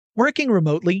Working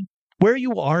remotely, where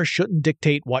you are shouldn't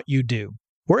dictate what you do.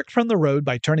 Work from the road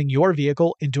by turning your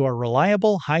vehicle into a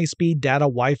reliable high-speed data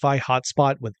Wi-Fi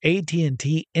hotspot with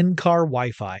AT&T in-car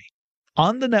Wi-Fi.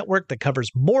 On the network that covers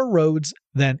more roads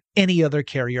than any other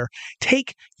carrier,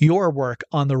 take your work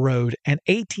on the road and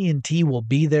AT&T will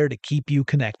be there to keep you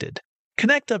connected.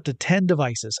 Connect up to 10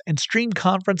 devices and stream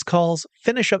conference calls,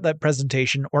 finish up that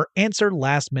presentation, or answer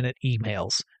last-minute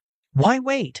emails. Why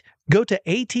wait? Go to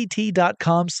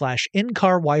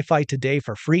att.com/in-car Wi-Fi today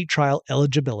for free trial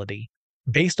eligibility.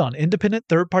 Based on independent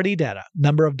third-party data,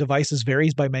 number of devices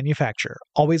varies by manufacturer.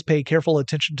 Always pay careful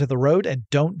attention to the road and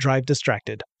don't drive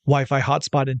distracted. Wi-Fi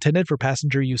hotspot intended for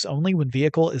passenger use only when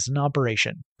vehicle is in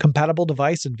operation. Compatible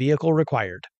device and vehicle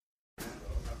required.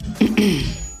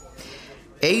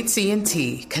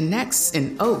 AT&T connects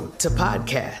an ode to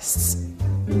podcasts.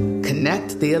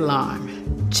 Connect the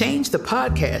alarm. Change the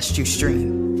podcast you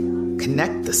stream.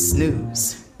 Connect the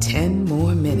snooze. 10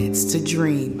 more minutes to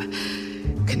dream.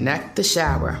 Connect the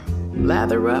shower.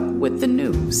 Lather up with the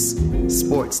news.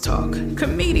 Sports talk,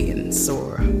 comedians,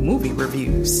 or movie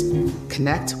reviews.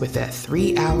 Connect with that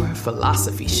 3-hour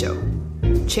philosophy show.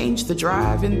 Change the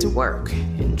drive into work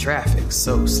in traffic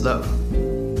so slow.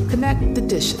 Connect the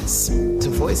dishes to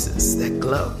voices that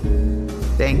glow.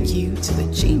 Thank you to the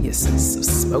geniuses of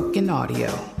spoken audio.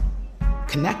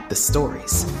 Connect the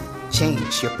stories.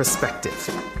 Change your perspective.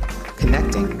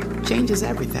 Connecting changes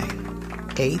everything.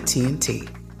 AT&T.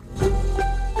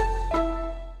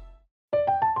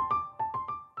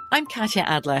 I'm Katya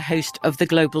Adler, host of The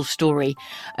Global Story.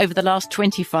 Over the last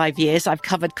 25 years, I've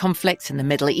covered conflicts in the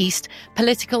Middle East,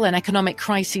 political and economic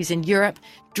crises in Europe,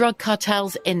 drug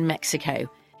cartels in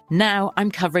Mexico. Now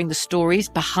I'm covering the stories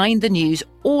behind the news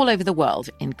all over the world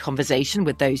in conversation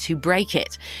with those who break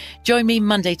it. Join me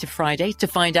Monday to Friday to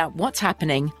find out what's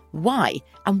happening, why,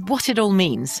 and what it all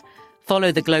means.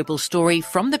 Follow The Global Story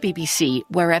from the BBC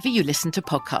wherever you listen to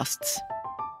podcasts.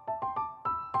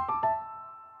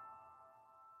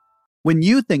 When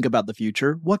you think about the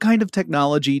future, what kind of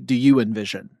technology do you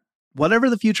envision? Whatever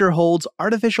the future holds,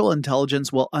 artificial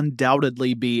intelligence will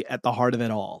undoubtedly be at the heart of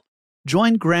it all.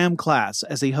 Join Graham Class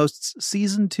as he hosts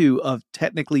Season 2 of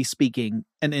Technically Speaking,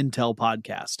 an Intel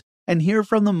podcast, and hear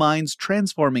from the minds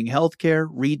transforming healthcare,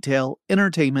 retail,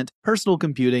 entertainment, personal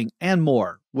computing, and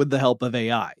more with the help of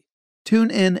AI. Tune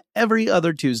in every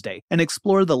other Tuesday and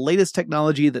explore the latest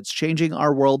technology that's changing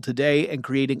our world today and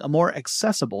creating a more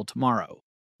accessible tomorrow.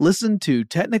 Listen to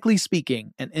Technically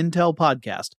Speaking, an Intel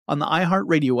podcast on the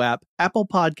iHeartRadio app, Apple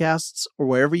Podcasts, or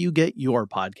wherever you get your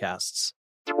podcasts.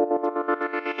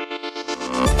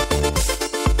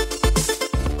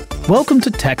 Welcome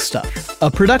to Tech Stuff, a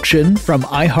production from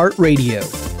iHeartRadio.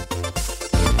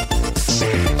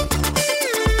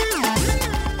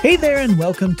 Hey there, and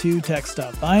welcome to Tech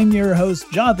Stuff. I'm your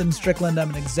host, Jonathan Strickland.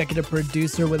 I'm an executive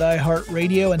producer with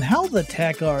iHeartRadio, and how the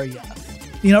tech are ya?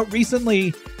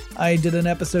 Recently I did an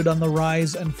episode on the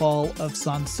rise and fall of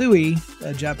Sansui,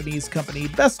 a Japanese company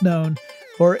best known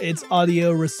for its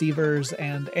audio receivers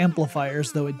and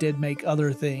amplifiers, though it did make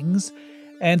other things.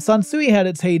 And Sansui had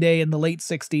its heyday in the late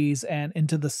 60s and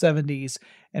into the 70s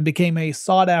and became a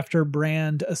sought-after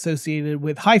brand associated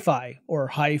with hi-fi, or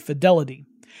high fidelity.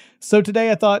 So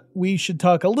today I thought we should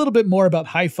talk a little bit more about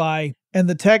hi-fi and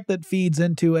the tech that feeds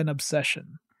into an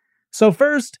obsession. So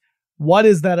first, what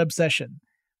is that obsession?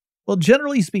 Well,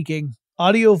 generally speaking,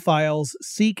 audiophiles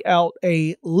seek out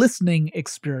a listening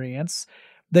experience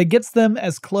that gets them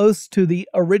as close to the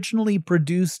originally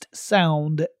produced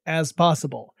sound as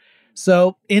possible.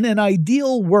 So, in an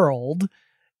ideal world,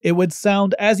 it would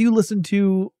sound, as you listen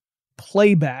to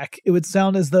playback, it would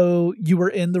sound as though you were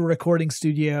in the recording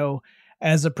studio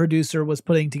as a producer was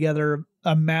putting together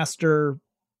a master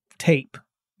tape,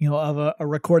 of a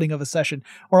recording of a session.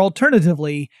 Or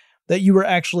alternatively, that you were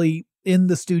actually in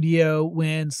the studio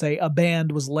when, say, a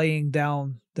band was laying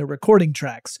down their recording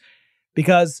tracks.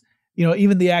 Because,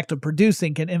 even the act of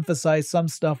producing can emphasize some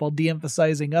stuff while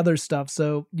de-emphasizing other stuff.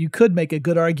 So you could make a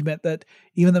good argument that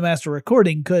even the master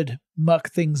recording could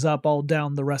muck things up all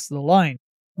down the rest of the line.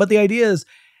 But the idea is,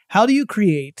 how do you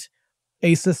create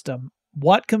a system?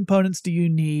 What components do you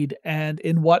need, and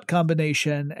in what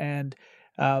combination, and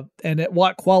at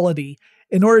what quality,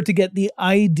 in order to get the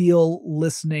ideal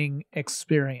listening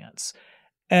experience?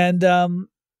 And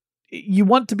you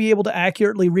want to be able to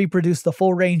accurately reproduce the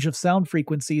full range of sound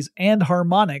frequencies and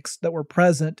harmonics that were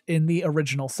present in the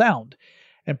original sound.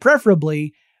 And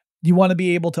preferably, you want to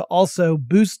be able to also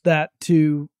boost that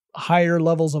to higher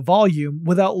levels of volume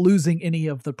without losing any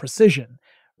of the precision,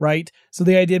 right? So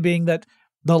the idea being that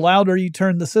the louder you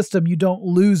turn the system, you don't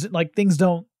lose, things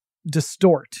don't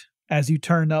distort as you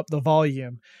turn up the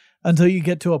volume until you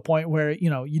get to a point where,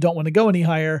 you don't want to go any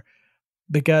higher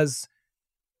because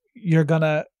you're going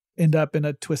to end up in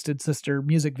a Twisted Sister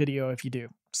music video if you do.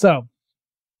 So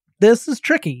this is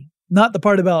tricky. Not the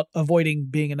part about avoiding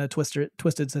being in a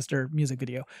Twisted Sister music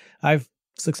video. I've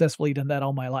successfully done that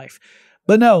all my life.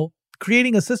 But no,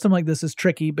 creating a system like this is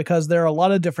tricky because there are a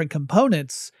lot of different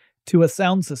components to a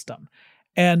sound system.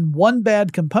 And one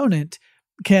bad component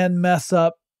can mess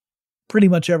up pretty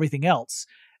much everything else.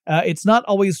 It's not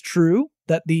always true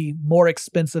that the more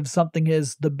expensive something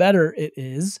is, the better it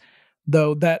is,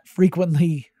 though that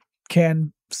frequently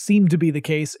can seem to be the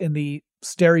case in the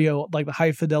stereo, like the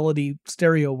high fidelity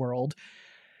stereo world.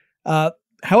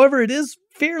 However, it is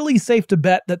fairly safe to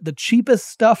bet that the cheapest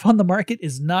stuff on the market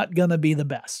is not going to be the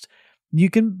best. You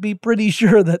can be pretty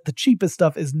sure that the cheapest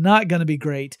stuff is not going to be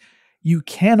great. You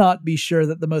cannot be sure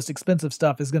that the most expensive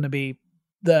stuff is going to be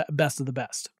the best of the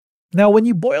best. Now, when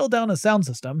you boil down a sound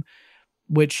system,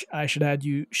 which I should add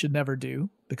you should never do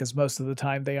because most of the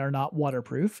time they are not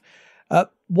waterproof,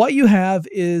 what you have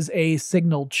is a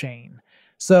signal chain.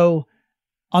 So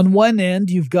on one end,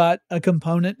 you've got a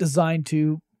component designed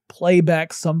to play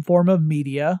back some form of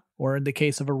media, or in the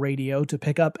case of a radio, to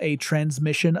pick up a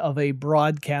transmission of a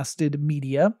broadcasted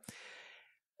media.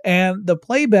 And the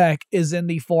playback is in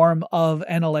the form of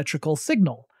an electrical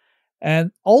signal.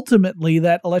 And ultimately,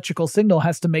 that electrical signal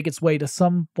has to make its way to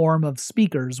some form of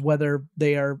speakers, whether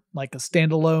they are like a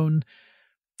standalone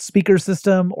speaker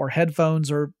system or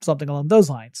headphones or something along those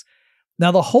lines.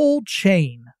 Now, the whole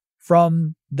chain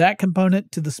from that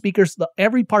component to the speakers,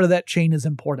 every part of that chain is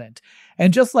important.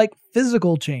 And just like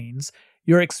physical chains,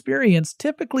 your experience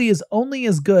typically is only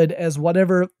as good as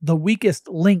whatever the weakest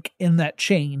link in that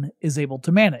chain is able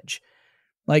to manage.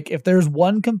 Like if there's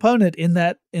one component in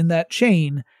that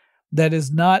chain that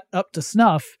is not up to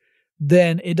snuff,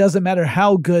 then it doesn't matter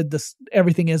how good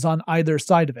everything is on either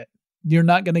side of it. You're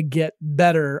not going to get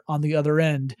better on the other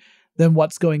end than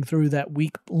what's going through that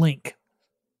weak link.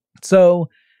 So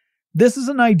this is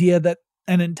an idea that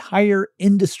an entire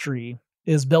industry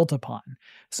is built upon.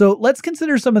 So let's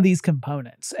consider some of these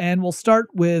components, and we'll start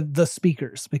with the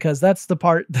speakers because that's the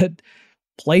part that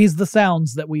plays the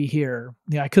sounds that we hear.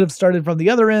 I could have started from the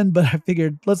other end, but I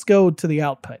figured let's go to the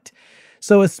output.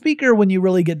 So a speaker, when you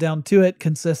really get down to it,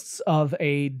 consists of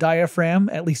a diaphragm,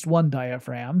 at least one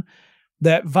diaphragm,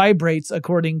 that vibrates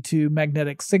according to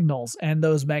magnetic signals. And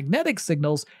those magnetic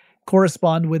signals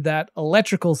correspond with that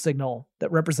electrical signal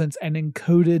that represents an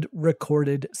encoded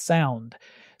recorded sound.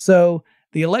 So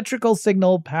the electrical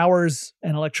signal powers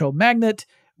an electromagnet,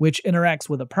 which interacts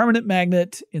with a permanent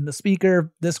magnet in the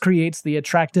speaker. This creates the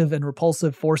attractive and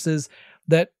repulsive forces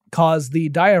that cause the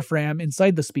diaphragm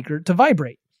inside the speaker to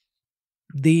vibrate.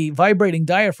 The vibrating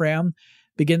diaphragm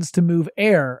begins to move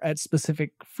air at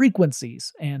specific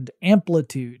frequencies and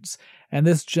amplitudes, and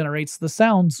this generates the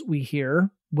sounds we hear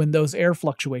when those air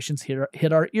fluctuations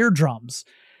hit our eardrums.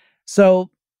 So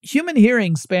human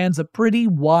hearing spans a pretty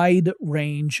wide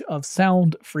range of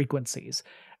sound frequencies.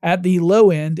 At the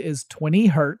low end is 20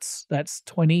 hertz, that's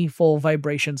 20 full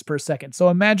vibrations per second. So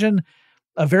imagine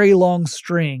a very long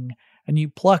string, and you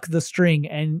pluck the string,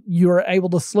 and you are able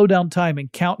to slow down time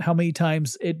and count how many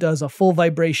times it does a full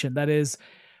vibration. That is,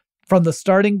 from the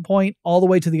starting point all the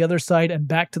way to the other side and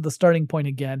back to the starting point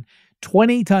again,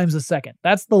 20 times a second.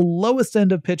 That's the lowest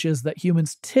end of pitches that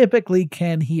humans typically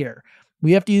can hear.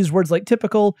 We have to use words like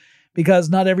typical because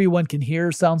not everyone can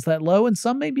hear sounds that low, and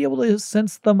some may be able to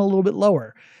sense them a little bit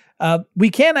lower. We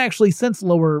can actually sense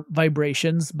lower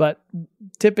vibrations, but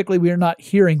typically we are not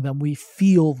hearing them. We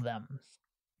feel them.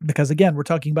 Because again, we're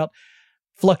talking about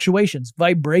fluctuations,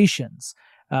 vibrations,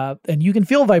 and you can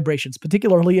feel vibrations,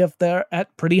 particularly if they're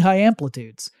at pretty high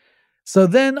amplitudes. So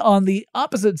then on the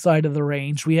opposite side of the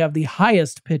range, we have the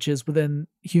highest pitches within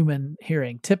human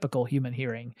hearing, typical human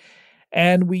hearing.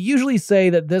 And we usually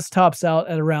say that this tops out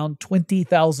at around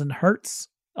 20,000 hertz,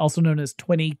 also known as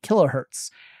 20 kilohertz.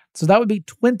 So that would be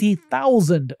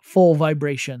 20,000 full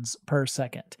vibrations per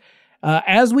second.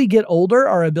 As we get older,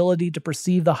 our ability to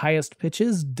perceive the highest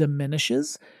pitches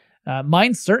diminishes.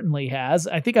 Mine certainly has.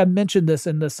 I think I mentioned this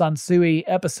in the Sansui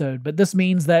episode, but this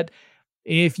means that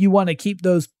if you want to keep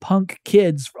those punk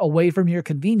kids away from your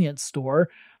convenience store,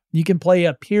 you can play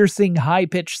a piercing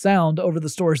high-pitched sound over the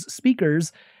store's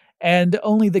speakers, and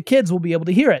only the kids will be able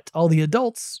to hear it. All the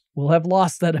adults will have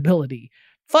lost that ability.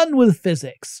 Fun with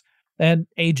physics and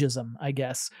ageism, I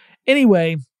guess.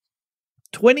 Anyway,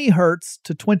 20 hertz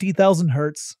to 20,000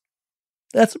 hertz,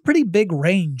 that's a pretty big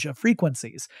range of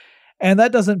frequencies. And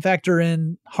that doesn't factor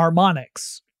in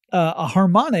harmonics. A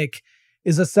harmonic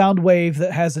is a sound wave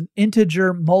that has an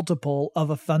integer multiple of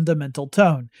a fundamental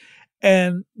tone.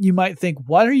 And you might think,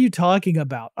 what are you talking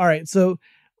about? All right, so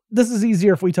this is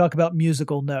easier if we talk about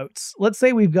musical notes. Let's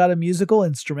say we've got a musical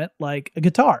instrument like a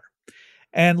guitar.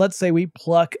 And let's say we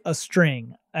pluck a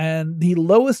string, and the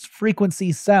lowest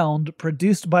frequency sound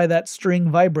produced by that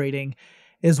string vibrating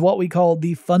is what we call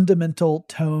the fundamental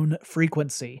tone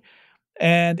frequency.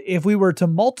 And if we were to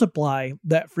multiply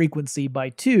that frequency by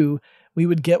 2, we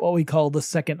would get what we call the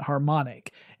second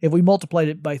harmonic. If we multiplied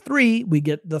it by 3, we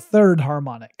get the third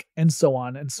harmonic, and so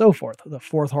on and so forth. The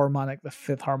fourth harmonic, the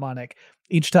fifth harmonic,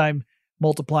 each time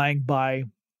multiplying by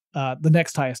the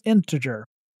next highest integer.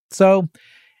 So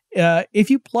if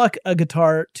you pluck a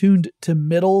guitar tuned to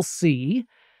middle C,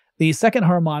 the second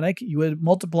harmonic, you would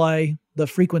multiply the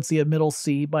frequency of middle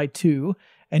C by 2,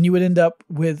 and you would end up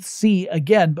with C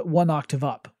again, but 1 octave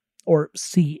up, or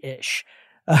C-ish,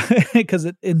 because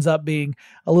it ends up being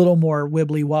a little more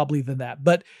wibbly-wobbly than that.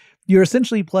 But you're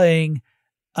essentially playing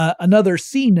another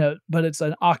C note, but it's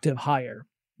an octave higher.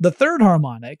 The third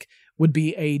harmonic would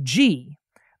be a G.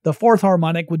 The fourth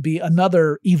harmonic would be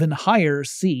another even higher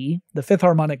C. The fifth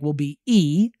harmonic will be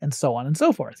E, and so on and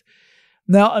so forth.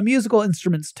 Now, a musical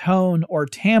instrument's tone or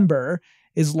timbre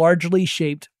is largely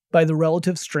shaped by the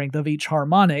relative strength of each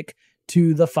harmonic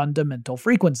to the fundamental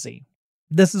frequency.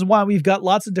 This is why we've got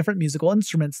lots of different musical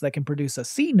instruments that can produce a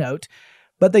C note,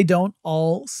 but they don't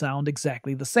all sound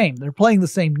exactly the same. They're playing the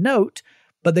same note,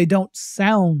 but they don't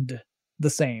sound the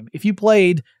same. If you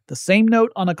played the same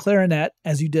note on a clarinet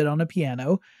as you did on a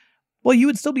piano, well, you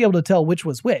would still be able to tell which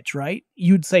was which, right?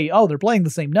 You'd say, oh, they're playing the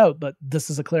same note, but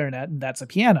this is a clarinet and that's a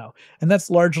piano. And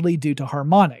that's largely due to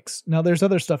harmonics. Now, there's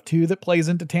other stuff too that plays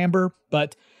into timbre,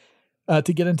 but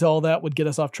to get into all that would get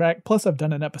us off track. Plus, I've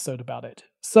done an episode about it.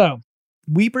 So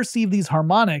we perceive these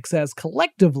harmonics as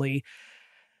collectively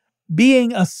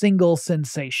being a single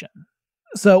sensation.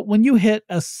 So when you hit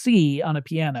a C on a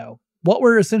piano, what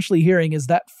we're essentially hearing is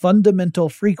that fundamental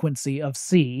frequency of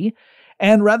C.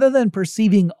 And rather than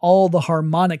perceiving all the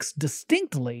harmonics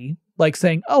distinctly, like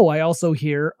saying, oh, I also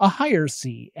hear a higher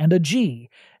C and a G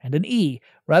and an E,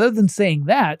 rather than saying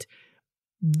that,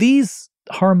 these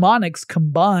harmonics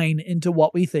combine into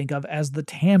what we think of as the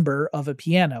timbre of a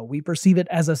piano. We perceive it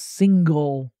as a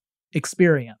single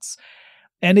experience.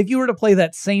 And if you were to play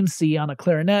that same C on a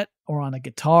clarinet or on a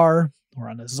guitar or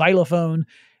on a xylophone,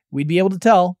 we'd be able to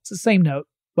tell it's the same note,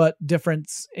 but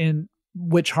difference in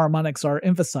which harmonics are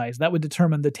emphasized. That would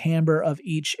determine the timbre of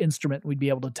each instrument. We'd be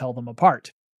able to tell them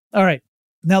apart. All right.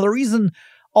 Now, the reason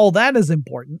all that is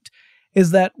important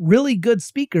is that really good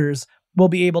speakers will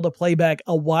be able to play back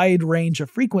a wide range of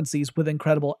frequencies with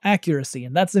incredible accuracy.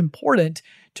 And that's important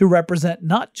to represent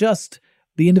not just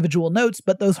the individual notes,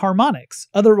 but those harmonics.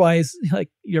 Otherwise, like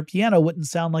your piano wouldn't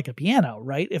sound like a piano,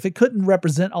 right? If it couldn't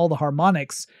represent all the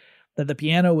harmonics that the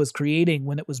piano was creating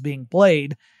when it was being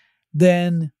played,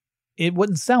 then it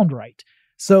wouldn't sound right.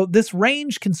 So this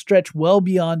range can stretch well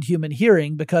beyond human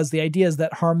hearing, because the idea is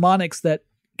that harmonics that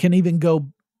can even go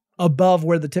above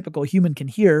where the typical human can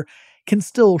hear can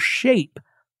still shape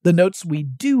the notes we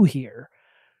do hear.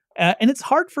 And it's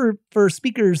hard for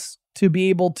speakers to be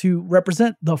able to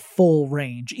represent the full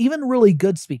range, even really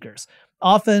good speakers.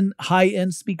 Often,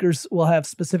 high-end speakers will have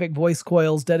specific voice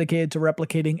coils dedicated to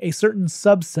replicating a certain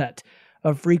subset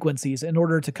of frequencies in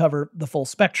order to cover the full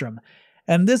spectrum.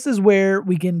 And this is where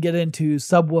we can get into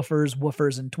subwoofers,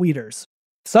 woofers, and tweeters.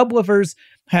 Subwoofers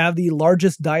have the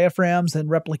largest diaphragms and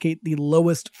replicate the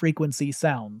lowest frequency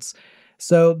sounds.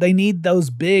 So they need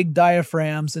those big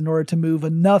diaphragms in order to move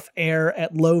enough air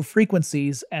at low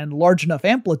frequencies and large enough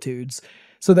amplitudes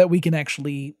so that we can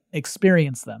actually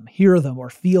experience them, hear them, or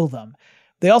feel them.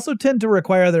 They also tend to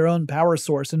require their own power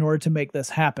source in order to make this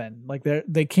happen. Like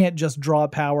they can't just draw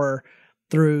power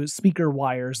through speaker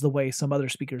wires the way some other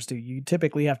speakers do. You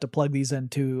typically have to plug these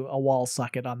into a wall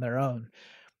socket on their own.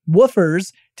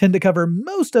 Woofers tend to cover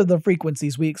most of the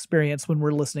frequencies we experience when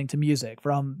we're listening to music,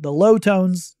 from the low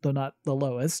tones, though not the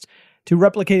lowest, to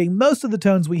replicating most of the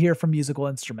tones we hear from musical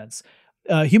instruments.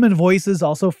 Human voices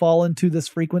also fall into this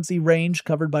frequency range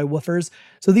covered by woofers,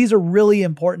 so these are really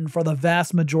important for the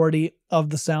vast majority of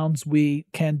the sounds we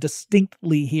can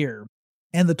distinctly hear.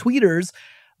 And the tweeters,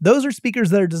 those are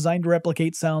speakers that are designed to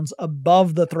replicate sounds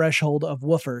above the threshold of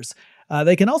woofers.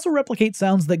 They can also replicate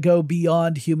sounds that go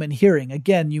beyond human hearing.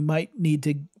 Again, you might need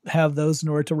to have those in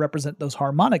order to represent those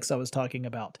harmonics I was talking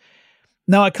about.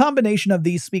 Now, a combination of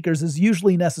these speakers is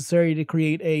usually necessary to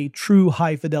create a true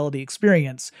high-fidelity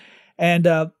experience. And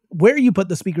where you put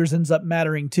the speakers ends up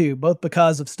mattering too, both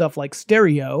because of stuff like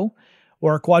stereo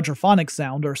or quadraphonic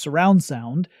sound or surround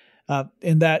sound,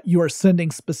 in that you are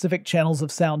sending specific channels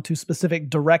of sound to specific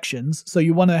directions. So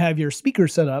you want to have your speaker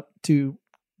set up to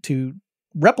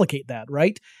replicate that,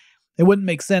 right? It wouldn't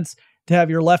make sense to have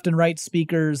your left and right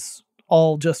speakers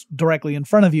all just directly in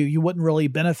front of you. You wouldn't really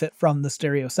benefit from the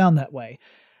stereo sound that way.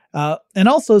 And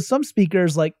also some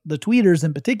speakers, like the tweeters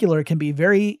in particular, can be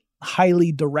very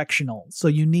highly directional. So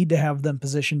you need to have them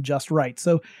positioned just right.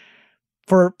 So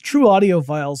for true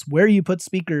audiophiles, where you put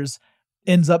speakers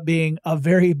ends up being a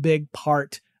very big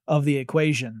part of the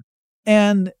equation.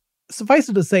 And suffice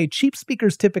it to say, cheap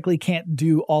speakers typically can't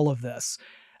do all of this.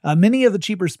 Many of the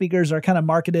cheaper speakers are kind of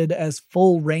marketed as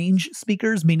full range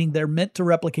speakers, meaning they're meant to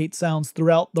replicate sounds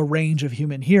throughout the range of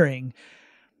human hearing.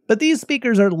 But these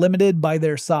speakers are limited by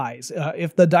their size.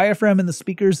 If the diaphragm in the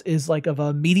speakers is like of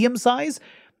a medium size,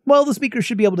 well, the speaker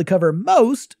should be able to cover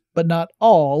most, but not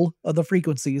all, of the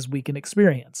frequencies we can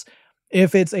experience.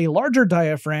 If it's a larger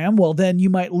diaphragm, well, then you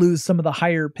might lose some of the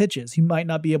higher pitches. You might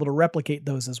not be able to replicate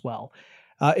those as well.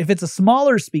 If it's a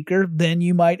smaller speaker, then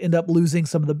you might end up losing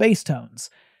some of the bass tones.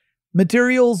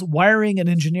 Materials, wiring, and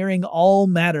engineering all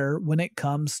matter when it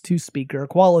comes to speaker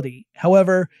quality.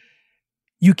 However,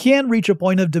 you can reach a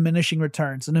point of diminishing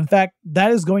returns. And in fact,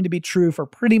 that is going to be true for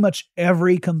pretty much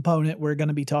every component we're going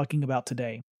to be talking about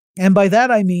today. And by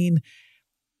that, I mean,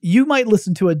 you might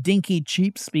listen to a dinky,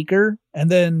 cheap speaker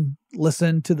and then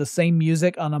listen to the same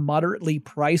music on a moderately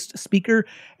priced speaker,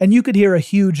 and you could hear a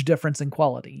huge difference in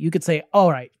quality. You could say,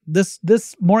 all right, this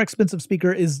more expensive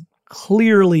speaker is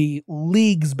clearly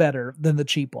leagues better than the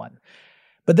cheap one.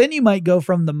 But then you might go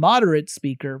from the moderate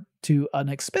speaker to an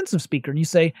expensive speaker, and you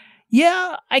say,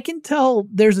 yeah, I can tell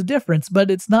there's a difference,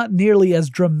 but it's not nearly as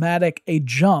dramatic a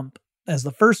jump as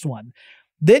the first one.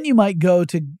 Then you might go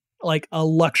to like a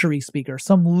luxury speaker,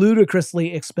 some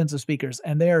ludicrously expensive speakers,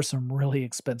 and there are some really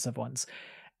expensive ones.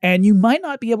 And you might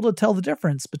not be able to tell the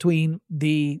difference between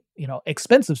the,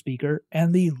 expensive speaker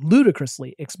and the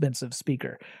ludicrously expensive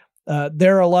speaker.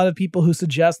 There are a lot of people who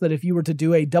suggest that if you were to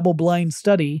do a double-blind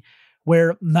study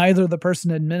where neither the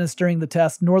person administering the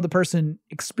test nor the person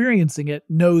experiencing it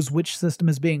knows which system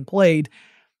is being played,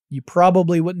 you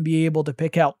probably wouldn't be able to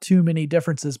pick out too many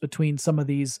differences between some of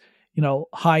these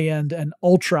high-end and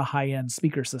ultra-high-end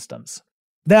speaker systems.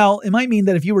 Now, it might mean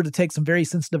that if you were to take some very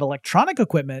sensitive electronic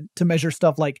equipment to measure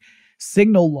stuff like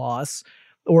signal loss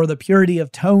or the purity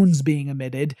of tones being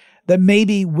emitted, that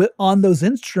maybe on those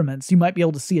instruments, you might be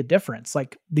able to see a difference.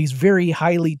 Like these very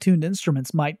highly tuned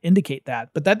instruments might indicate that,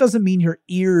 but that doesn't mean your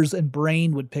ears and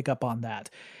brain would pick up on that.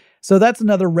 So that's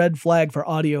another red flag for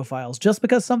audiophiles. Just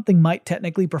because something might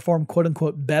technically perform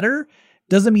quote-unquote better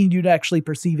doesn't mean you'd actually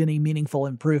perceive any meaningful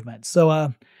improvement.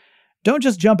 So don't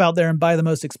just jump out there and buy the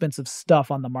most expensive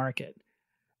stuff on the market.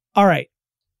 All right,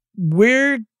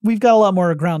 we've got a lot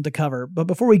more ground to cover, but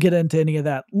before we get into any of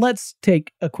that, let's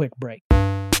take a quick break.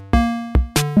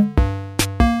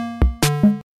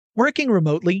 Working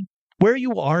remotely, where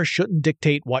you are shouldn't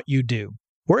dictate what you do.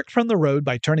 Work from the road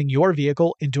by turning your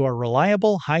vehicle into a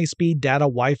reliable high-speed data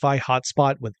Wi-Fi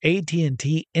hotspot with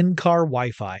AT&T in-car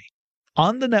Wi-Fi.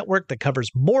 On the network that covers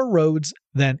more roads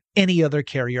than any other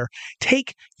carrier,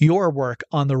 take your work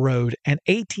on the road and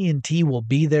AT&T will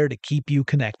be there to keep you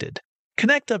connected.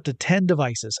 Connect up to 10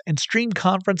 devices and stream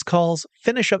conference calls,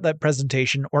 finish up that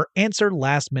presentation, or answer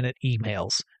last-minute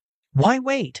emails. Why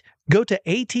wait? Go to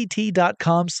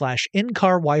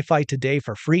att.com/in-car Wi-Fi today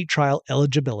for free trial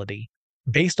eligibility.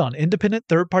 Based on independent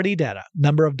third-party data,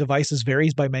 number of devices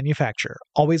varies by manufacturer.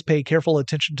 Always pay careful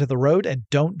attention to the road and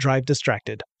don't drive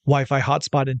distracted. Wi-Fi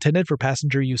hotspot intended for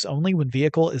passenger use only when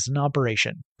vehicle is in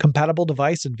operation. Compatible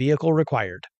device and vehicle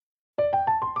required.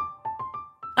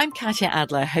 I'm Katya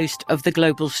Adler, host of The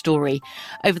Global Story.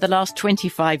 Over the last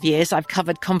 25 years, I've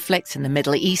covered conflicts in the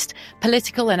Middle East,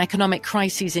 political and economic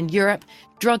crises in Europe,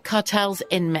 drug cartels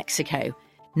in Mexico.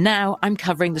 Now I'm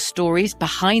covering the stories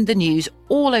behind the news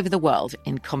all over the world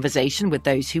in conversation with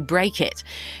those who break it.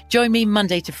 Join me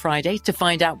Monday to Friday to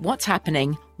find out what's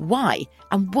happening, why,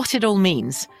 and what it all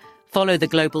means. Follow The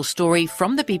Global Story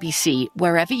from the BBC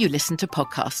wherever you listen to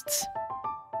podcasts.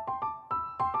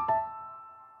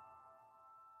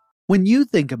 When you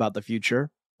think about the future,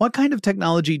 what kind of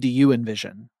technology do you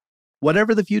envision?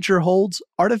 Whatever the future holds,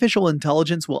 artificial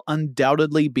intelligence will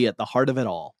undoubtedly be at the heart of it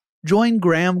all. Join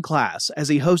Graham Class as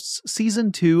he hosts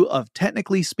Season 2 of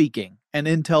Technically Speaking, an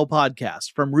Intel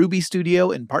podcast from Ruby Studio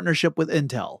in partnership with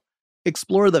Intel.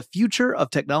 Explore the future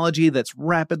of technology that's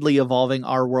rapidly evolving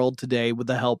our world today with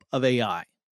the help of AI.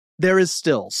 There is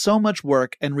still so much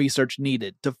work and research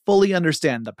needed to fully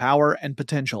understand the power and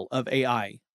potential of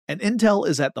AI, and Intel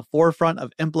is at the forefront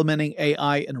of implementing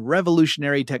AI in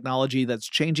revolutionary technology that's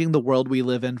changing the world we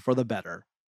live in for the better.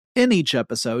 In each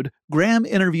episode, Graham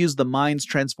interviews the minds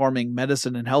transforming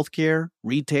medicine and healthcare,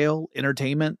 retail,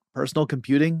 entertainment, personal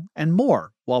computing, and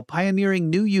more while pioneering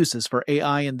new uses for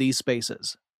AI in these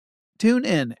spaces. Tune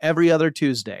in every other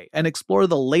Tuesday and explore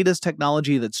the latest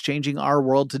technology that's changing our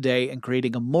world today and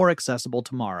creating a more accessible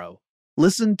tomorrow.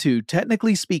 Listen to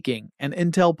Technically Speaking, an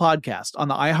Intel podcast on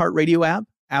the iHeartRadio app,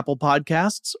 Apple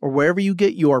Podcasts, or wherever you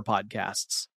get your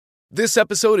podcasts. This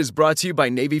episode is brought to you by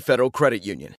Navy Federal Credit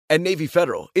Union. At Navy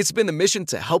Federal, it's been the mission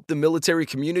to help the military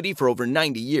community for over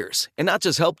 90 years. And not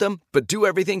just help them, but do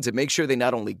everything to make sure they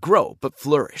not only grow, but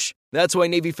flourish. That's why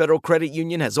Navy Federal Credit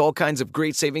Union has all kinds of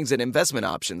great savings and investment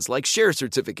options like share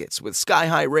certificates with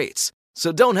sky-high rates.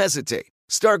 So don't hesitate.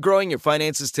 Start growing your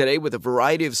finances today with a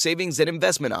variety of savings and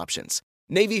investment options.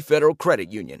 Navy Federal Credit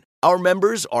Union. Our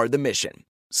members are the mission.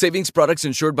 Savings products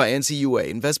insured by NCUA.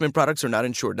 Investment products are not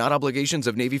insured, not obligations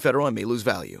of Navy Federal and may lose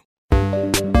value.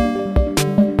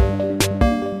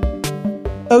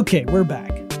 Okay, we're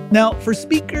back. Now, for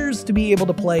speakers to be able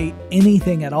to play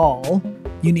anything at all,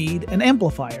 you need an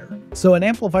amplifier. So an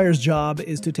amplifier's job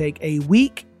is to take a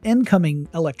weak incoming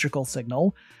electrical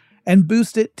signal and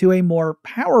boost it to a more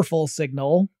powerful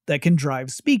signal that can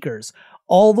drive speakers,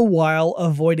 all the while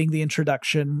avoiding the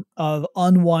introduction of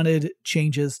unwanted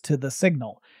changes to the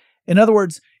signal. In other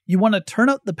words, you want to turn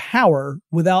up the power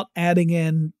without adding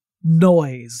in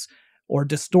noise or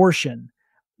distortion.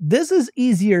 This is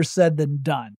easier said than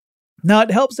done. Now,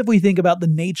 it helps if we think about the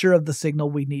nature of the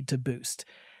signal we need to boost.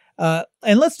 And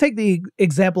let's take the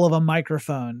example of a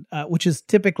microphone, which is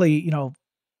typically,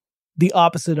 the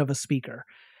opposite of a speaker.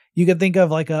 You can think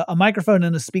of like a microphone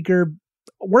and a speaker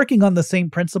working on the same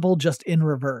principle, just in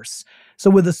reverse. So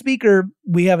with a speaker,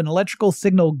 we have an electrical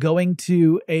signal going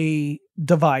to a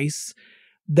device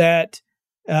that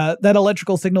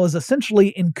electrical signal is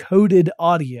essentially encoded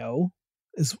audio,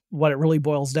 is what it really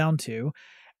boils down to.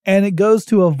 And it goes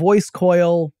to a voice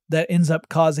coil that ends up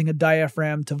causing a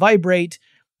diaphragm to vibrate.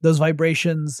 Those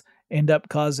vibrations end up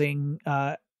causing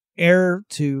air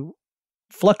to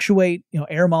fluctuate,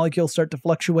 air molecules start to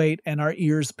fluctuate, and our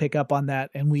ears pick up on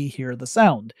that and we hear the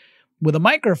sound. With a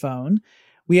microphone,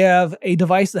 we have a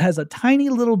device that has a tiny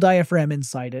little diaphragm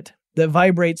inside it that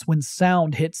vibrates when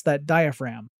sound hits that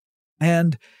diaphragm.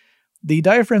 And the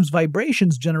diaphragm's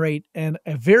vibrations generate a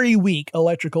very weak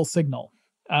electrical signal.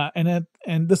 And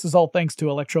this is all thanks to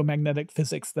electromagnetic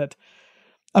physics that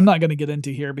I'm not going to get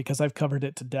into here because I've covered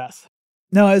it to death.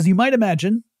 Now, as you might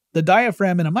imagine, the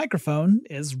diaphragm in a microphone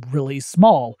is really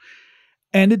small,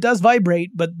 and it does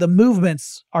vibrate, but the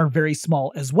movements are very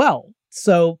small as well.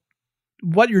 So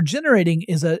what you're generating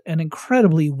is an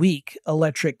incredibly weak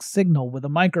electric signal with a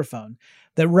microphone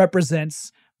that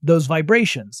represents those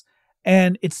vibrations.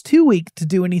 And it's too weak to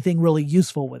do anything really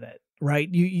useful with it, right?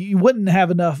 You wouldn't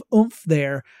have enough oomph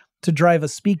there to drive a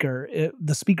speaker.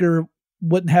 The speaker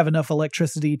wouldn't have enough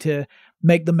electricity to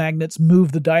make the magnets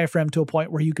move the diaphragm to a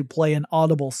point where you could play an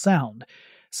audible sound.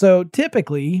 So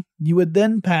typically, you would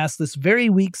then pass this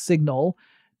very weak signal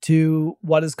to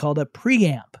what is called a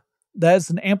preamp.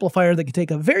 That's an amplifier that can take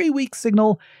a very weak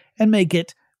signal and make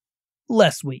it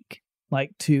less weak,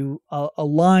 like to a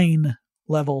line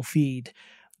level feed.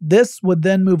 This would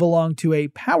then move along to a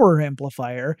power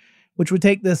amplifier, which would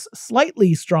take this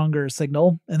slightly stronger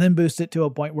signal and then boost it to a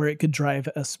point where it could drive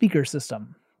a speaker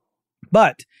system.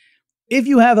 But if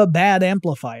you have a bad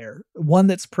amplifier, one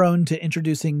that's prone to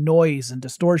introducing noise and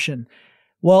distortion,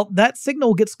 well, that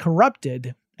signal gets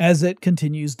corrupted as it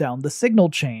continues down the signal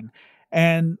chain.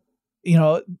 And,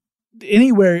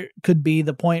 anywhere could be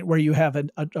the point where you have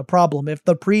a problem. If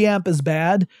the preamp is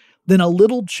bad, then a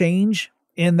little change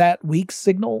in that weak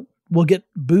signal will get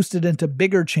boosted into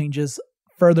bigger changes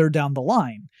further down the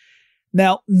line.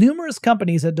 Now, numerous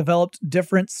companies have developed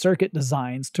different circuit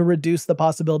designs to reduce the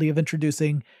possibility of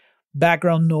introducing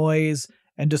background noise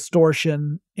and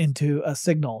distortion into a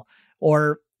signal,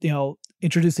 or,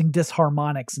 introducing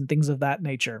disharmonics and things of that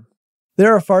nature.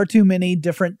 There are far too many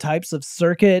different types of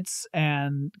circuits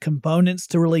and components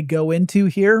to really go into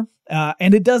here,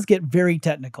 and it does get very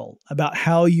technical about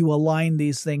how you align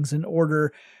these things in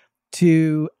order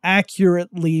to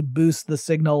accurately boost the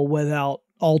signal without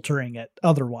altering it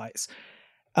otherwise.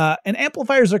 And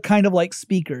amplifiers are kind of like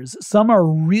speakers. Some are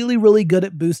really, really good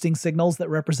at boosting signals that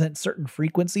represent certain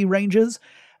frequency ranges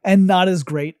and not as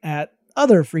great at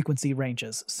other frequency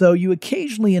ranges. So you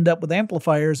occasionally end up with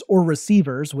amplifiers or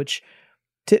receivers, which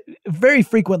very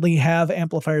frequently have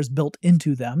amplifiers built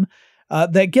into them,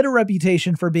 that get a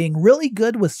reputation for being really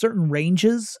good with certain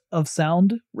ranges of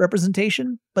sound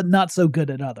representation, but not so good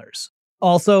at others.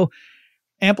 Also,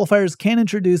 amplifiers can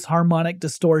introduce harmonic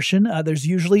distortion. There's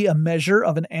usually a measure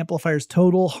of an amplifier's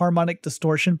total harmonic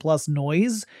distortion plus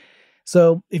noise.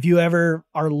 So if you ever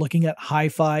are looking at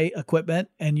hi-fi equipment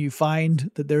and you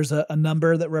find that there's a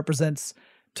number that represents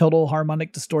total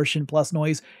harmonic distortion plus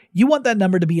noise, you want that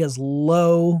number to be as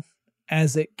low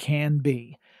as it can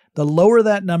be. The lower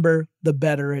that number, the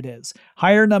better it is.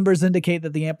 Higher numbers indicate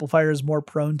that the amplifier is more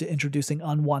prone to introducing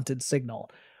unwanted signal.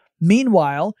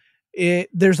 Meanwhile,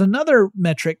 there's another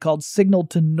metric called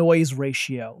signal-to-noise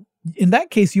ratio. In that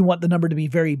case, you want the number to be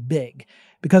very big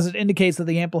because it indicates that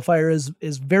the amplifier is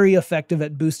very effective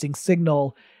at boosting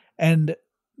signal and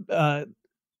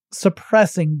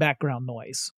suppressing background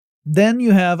noise. Then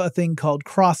you have a thing called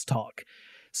crosstalk.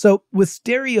 So with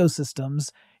stereo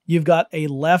systems, you've got a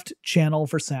left channel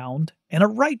for sound and a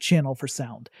right channel for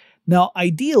sound. Now,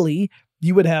 ideally,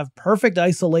 you would have perfect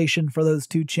isolation for those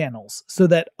two channels so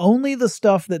that only the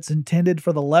stuff that's intended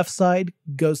for the left side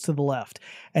goes to the left,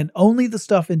 and only the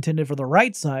stuff intended for the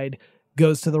right side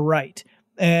goes to the right.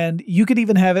 And you could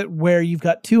even have it where you've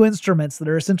got two instruments that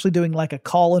are essentially doing like a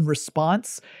call and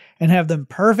response and have them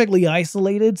perfectly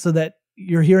isolated so that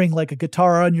you're hearing like a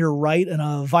guitar on your right and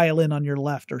a violin on your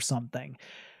left or something.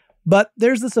 But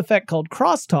there's this effect called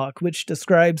crosstalk, which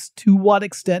describes to what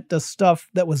extent does stuff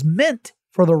that was meant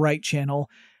for the right channel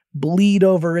bleed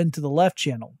over into the left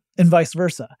channel and vice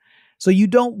versa. So you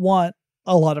don't want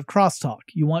a lot of crosstalk.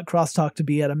 You want crosstalk to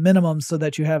be at a minimum so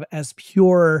that you have as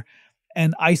pure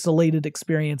and isolated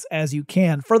experience as you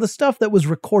can for the stuff that was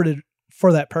recorded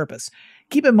for that purpose.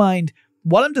 Keep in mind,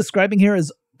 what I'm describing here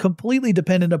is completely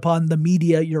dependent upon the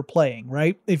media you're playing,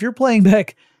 right? If you're playing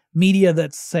back media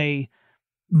that's, say,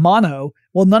 mono,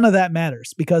 well, none of that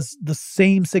matters because the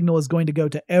same signal is going to go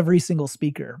to every single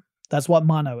speaker. That's what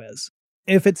mono is.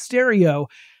 If it's stereo,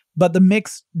 but the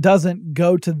mix doesn't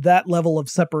go to that level of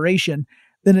separation,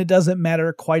 then it doesn't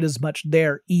matter quite as much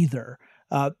there either.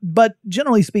 But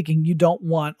generally speaking, you don't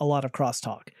want a lot of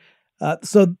crosstalk.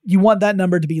 So you want that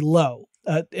number to be low.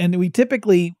 And we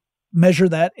typically measure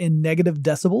that in negative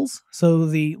decibels. So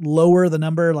the lower the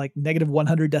number, like negative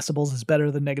 100 decibels is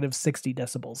better than negative 60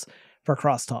 decibels for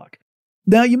crosstalk.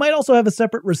 Now, you might also have a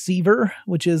separate receiver,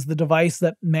 which is the device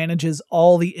that manages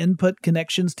all the input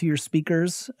connections to your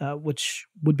speakers, which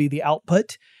would be the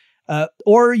output.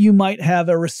 Or you might have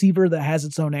a receiver that has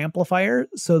its own amplifier.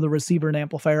 So the receiver and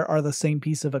amplifier are the same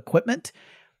piece of equipment.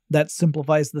 That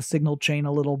simplifies the signal chain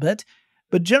a little bit.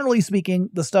 But generally speaking,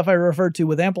 the stuff I referred to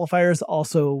with amplifiers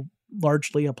also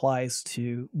largely applies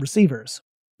to receivers.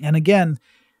 And again,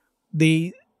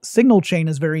 the signal chain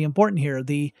is very important here.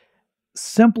 The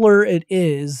simpler it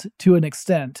is to an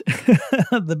extent,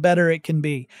 the better it can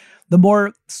be. The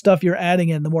more stuff you're adding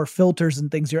in, the more filters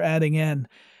and things you're adding in,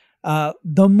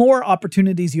 the more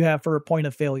opportunities you have for a point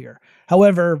of failure.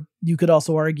 However, you could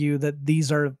also argue that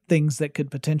these are things that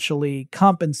could potentially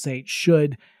compensate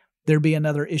should there be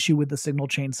another issue with the signal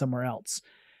chain somewhere else.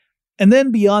 And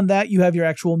then beyond that, you have your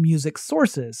actual music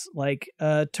sources, like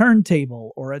a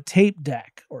turntable or a tape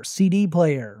deck or CD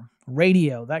player,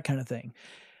 radio, that kind of thing.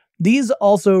 These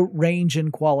also range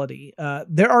in quality.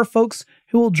 There are folks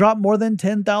who will drop more than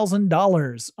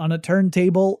 $10,000 on a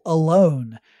turntable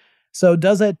alone. So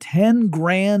does a 10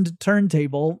 grand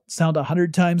turntable sound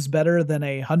 100 times better than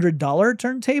a $100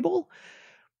 turntable?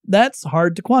 That's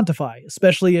hard to quantify,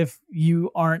 especially if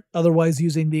you aren't otherwise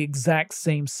using the exact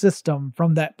same system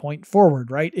from that point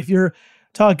forward, right? If you're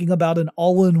talking about an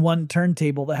all-in-one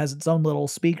turntable that has its own little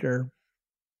speaker,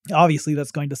 obviously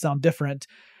that's going to sound different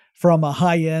from a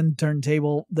high-end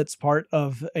turntable that's part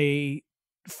of a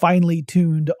finely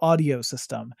tuned audio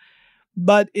system.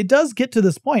 But it does get to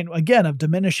this point, again, of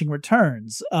diminishing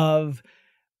returns, of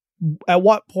at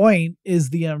what point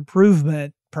is the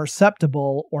improvement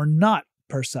perceptible or not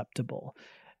perceptible.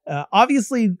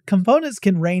 Obviously, components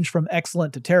can range from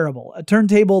excellent to terrible. A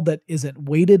turntable that isn't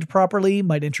weighted properly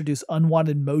might introduce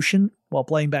unwanted motion while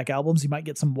playing back albums. You might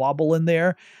get some wobble in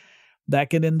there. That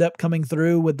could end up coming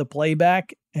through with the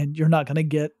playback, and you're not going to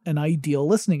get an ideal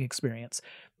listening experience.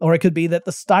 Or it could be that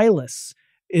the stylus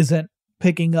isn't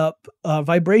picking up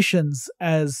vibrations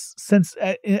as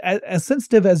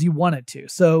sensitive as you want it to.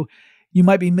 So you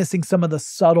might be missing some of the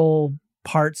subtle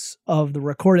parts of the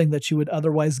recording that you would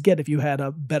otherwise get if you had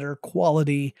a better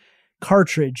quality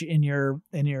cartridge in your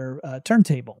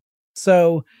turntable.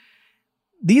 So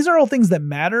these are all things that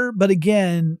matter, but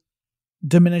again,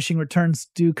 diminishing returns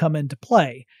do come into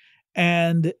play.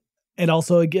 And it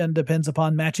also, again, depends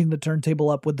upon matching the turntable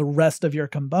up with the rest of your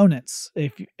components.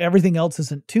 If everything else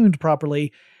isn't tuned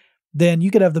properly, then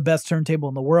you could have the best turntable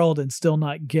in the world and still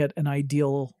not get an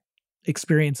ideal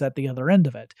experience at the other end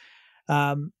of it.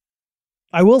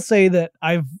 I will say that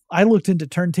I looked into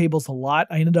turntables a lot.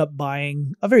 I ended up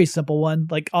buying a very simple one.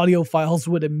 Like, audiophiles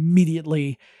would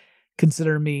immediately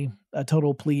consider me a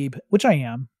total plebe, which I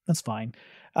am. That's fine.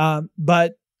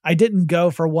 But I didn't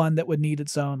go for one that would need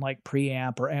its own like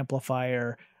preamp or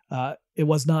amplifier. It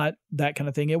was not that kind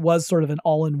of thing. It was sort of an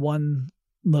all-in-one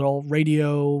little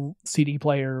radio CD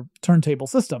player turntable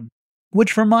system,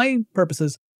 which for my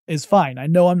purposes is fine. I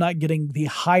know I'm not getting the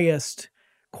highest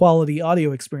quality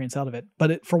audio experience out of it,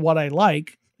 but for what I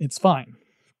like, it's fine.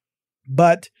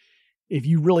 But if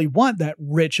you really want that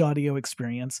rich audio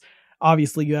experience,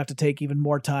 obviously you have to take even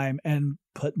more time and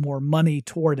put more money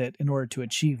toward it in order to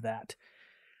achieve that.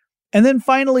 And then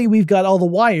finally, we've got all the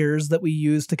wires that we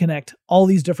use to connect all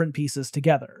these different pieces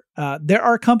together. There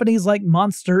are companies like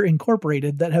Monster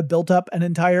Incorporated that have built up an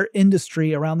entire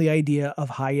industry around the idea of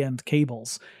high-end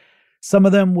cables. Some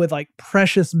of them with like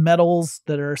precious metals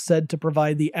that are said to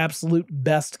provide the absolute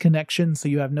best connection so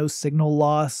you have no signal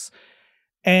loss.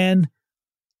 And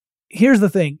here's the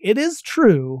thing. It is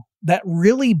true that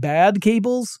really bad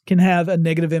cables can have a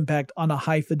negative impact on a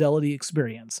high-fidelity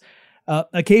experience.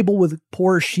 A cable with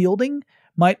poor shielding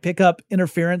might pick up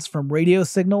interference from radio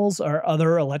signals or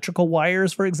other electrical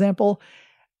wires, for example,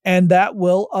 and that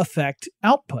will affect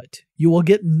output. You will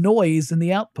get noise in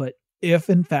the output if,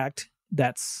 in fact,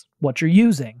 that's what you're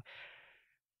using.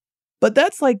 But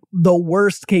that's like the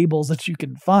worst cables that you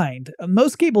can find.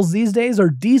 Most cables these days are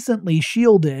decently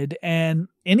shielded, and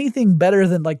anything better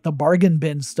than like the bargain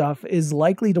bin stuff is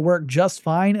likely to work just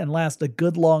fine and last a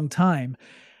good long time.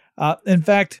 In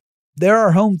fact, there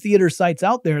are home theater sites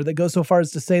out there that go so far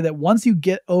as to say that once you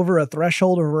get over a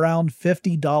threshold of around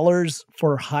 $50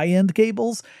 for high-end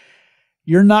cables,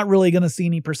 you're not really going to see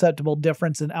any perceptible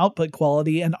difference in output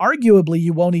quality, and arguably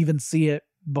you won't even see it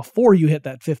before you hit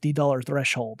that $50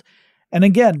 threshold. And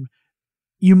again,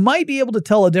 you might be able to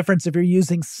tell a difference if you're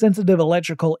using sensitive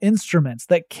electrical instruments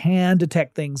that can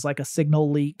detect things like a signal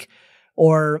leak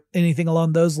or anything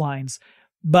along those lines.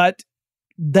 But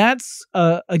that's,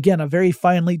 again, a very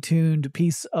finely tuned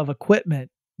piece of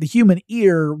equipment. The human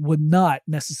ear would not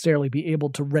necessarily be able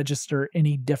to register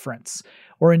any difference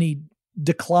or any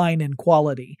decline in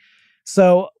quality.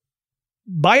 So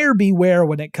buyer beware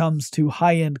when it comes to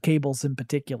high-end cables in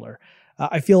particular.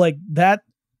 I feel like that,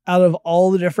 out of all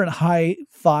the different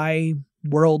hi-fi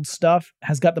world stuff,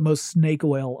 has got the most snake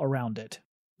oil around it.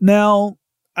 Now,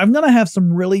 I'm going to have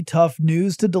some really tough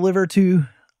news to deliver to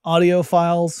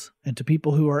audiophiles and to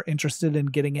people who are interested in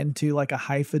getting into like a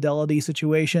high fidelity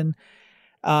situation.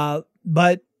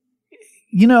 But,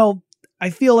 you know,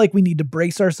 I feel like we need to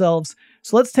brace ourselves.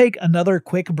 So let's take another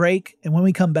quick break. And when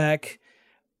we come back,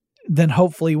 then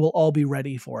hopefully we'll all be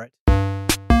ready for it.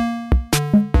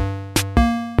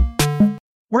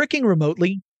 Working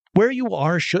remotely, where you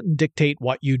are shouldn't dictate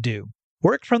what you do.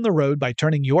 Work from the road by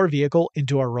turning your vehicle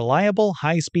into a reliable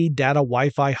high-speed data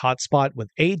Wi-Fi hotspot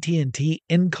with AT&T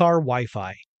in-car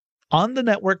Wi-Fi. On the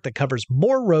network that covers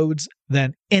more roads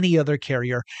than any other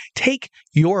carrier, take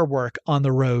your work on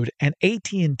the road and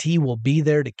AT&T will be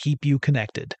there to keep you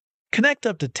connected. Connect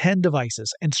up to 10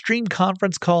 devices and stream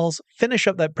conference calls, finish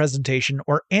up that presentation,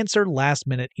 or answer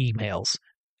last-minute emails.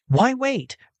 Why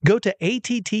wait? Go to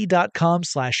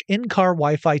att.com/in-car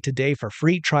Wi-Fi today for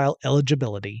free trial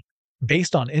eligibility.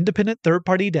 Based on independent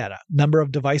third-party data, number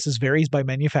of devices varies by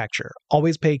manufacturer.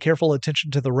 Always pay careful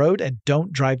attention to the road and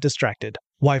don't drive distracted.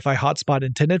 Wi-Fi hotspot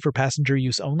intended for passenger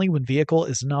use only when vehicle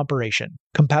is in operation.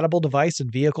 Compatible device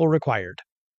and vehicle required.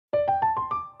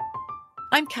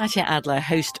 I'm Katya Adler,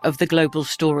 host of The Global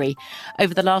Story.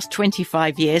 Over the last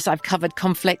 25 years, I've covered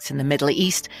conflicts in the Middle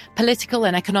East, political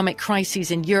and economic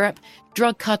crises in Europe,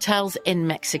 drug cartels in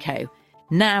Mexico.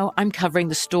 Now I'm covering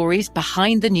the stories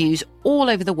behind the news all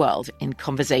over the world in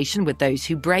conversation with those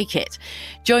who break it.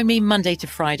 Join me Monday to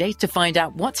Friday to find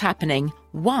out what's happening,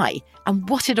 why, and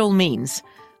what it all means.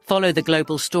 Follow The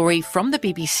Global Story from the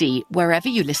BBC wherever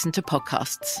you listen to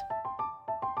podcasts.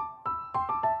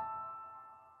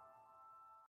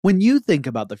 When you think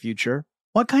about the future,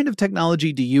 what kind of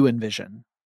technology do you envision?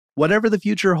 Whatever the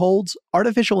future holds,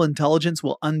 artificial intelligence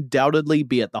will undoubtedly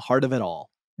be at the heart of it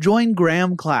all. Join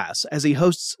Graham Class as he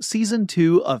hosts Season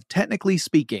 2 of Technically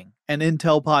Speaking, an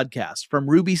Intel podcast from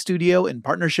Ruby Studio in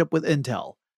partnership with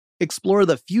Intel. Explore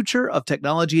the future of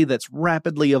technology that's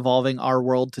rapidly evolving our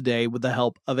world today with the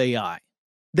help of AI.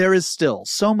 There is still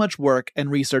so much work and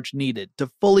research needed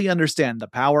to fully understand the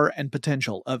power and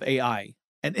potential of AI,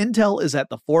 and Intel is at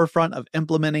the forefront of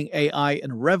implementing AI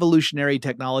and revolutionary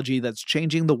technology that's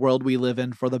changing the world we live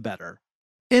in for the better.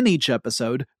 In each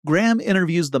episode, Graham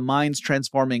interviews the minds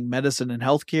transforming medicine and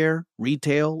healthcare,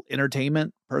 retail,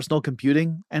 entertainment, personal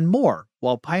computing, and more,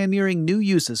 while pioneering new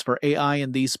uses for AI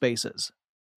in these spaces.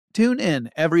 Tune in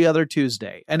every other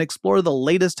Tuesday and explore the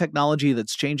latest technology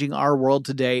that's changing our world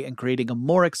today and creating a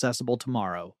more accessible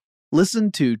tomorrow.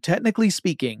 Listen to Technically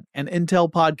Speaking, an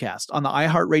Intel podcast on the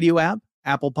iHeartRadio app,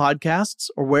 Apple Podcasts,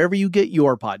 or wherever you get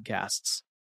your podcasts.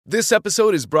 This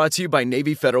episode is brought to you by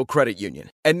Navy Federal Credit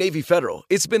Union. At Navy Federal,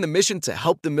 it's been the mission to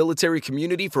help the military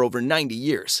community for over 90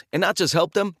 years. And not just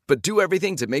help them, but do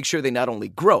everything to make sure they not only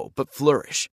grow, but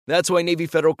flourish. That's why Navy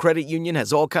Federal Credit Union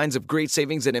has all kinds of great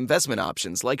savings and investment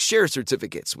options like share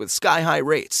certificates with sky-high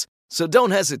rates. So don't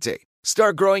hesitate.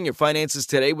 Start growing your finances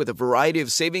today with a variety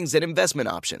of savings and investment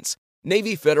options.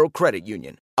 Navy Federal Credit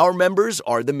Union. Our members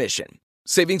are the mission.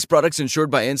 Savings products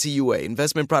insured by NCUA.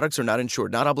 Investment products are not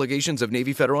insured, not obligations of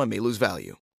Navy Federal and may lose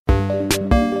value.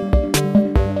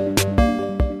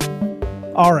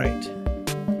 All right,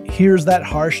 here's that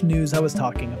harsh news I was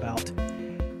talking about.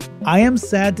 I am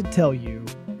sad to tell you,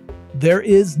 there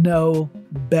is no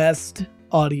best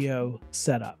audio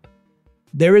setup.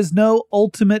 There is no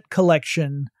ultimate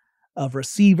collection of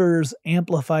receivers,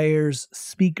 amplifiers,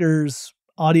 speakers,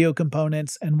 audio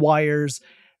components, and wires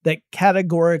that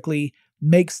categorically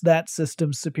makes that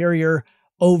system superior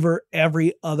over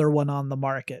every other one on the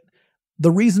market.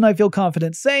 The reason I feel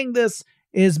confident saying this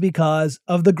is because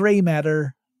of the gray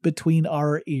matter between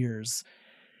our ears.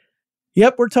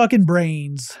 Yep, we're talking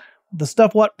brains. The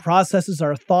stuff what processes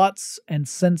our thoughts and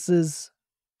senses.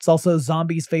 It's also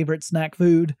zombies' favorite snack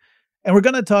food. And we're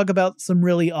going to talk about some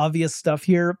really obvious stuff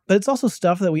here, but it's also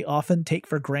stuff that we often take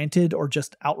for granted or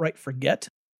just outright forget.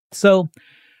 So,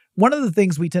 one of the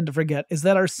things we tend to forget is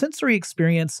that our sensory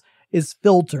experience is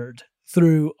filtered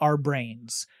through our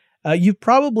brains. You've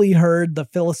probably heard the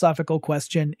philosophical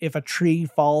question, if a tree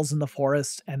falls in the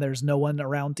forest and there's no one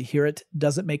around to hear it,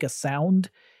 does it make a sound?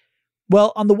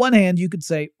 Well, on the one hand, you could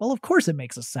say, well, of course it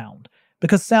makes a sound,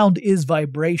 because sound is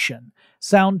vibration.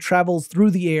 Sound travels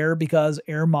through the air because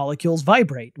air molecules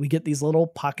vibrate. We get these little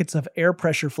pockets of air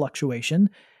pressure fluctuation,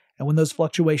 and when those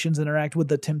fluctuations interact with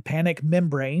the tympanic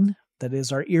membrane, that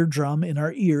is our eardrum in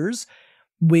our ears,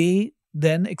 we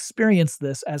then experience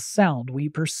this as sound. We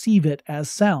perceive it as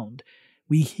sound.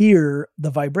 We hear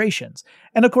the vibrations.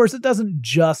 And of course, it doesn't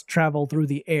just travel through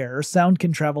the air. Sound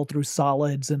can travel through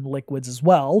solids and liquids as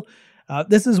well.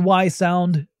 This is why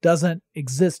sound doesn't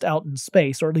exist out in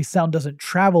space, or at least sound doesn't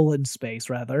travel in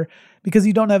space, rather, because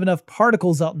you don't have enough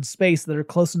particles out in space that are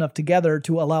close enough together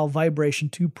to allow vibration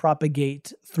to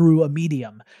propagate through a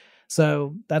medium.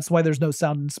 So that's why there's no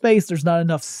sound in space. There's not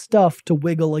enough stuff to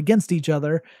wiggle against each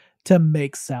other to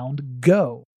make sound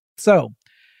go. So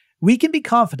we can be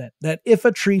confident that if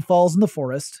a tree falls in the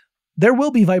forest, there will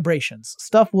be vibrations.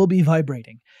 Stuff will be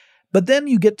vibrating. But then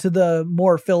you get to the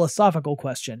more philosophical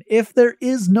question. If there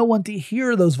is no one to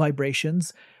hear those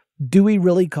vibrations, do we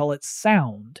really call it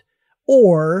sound?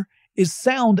 Or is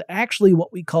sound actually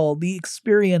what we call the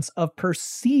experience of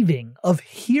perceiving, of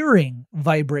hearing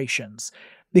vibrations?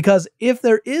 Because if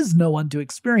there is no one to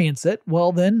experience it,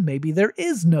 well, then maybe there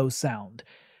is no sound.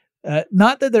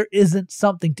 Not that there isn't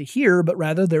something to hear, but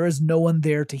rather there is no one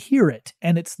there to hear it.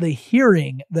 And it's the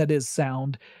hearing that is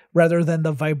sound rather than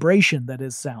the vibration that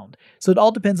is sound. So it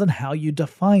all depends on how you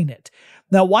define it.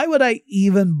 Now, why would I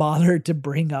even bother to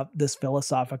bring up this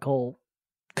philosophical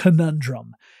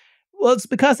conundrum? Well, it's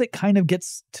because it kind of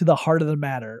gets to the heart of the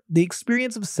matter. The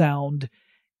experience of sound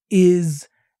is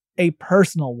a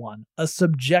personal one, a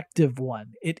subjective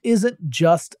one. It isn't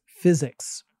just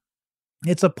physics.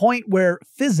 It's a point where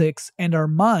physics and our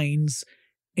minds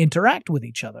interact with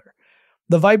each other.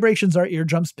 The vibrations our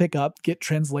eardrums pick up get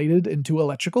translated into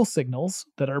electrical signals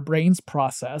that our brains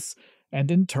process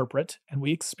and interpret, and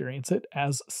we experience it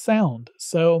as sound.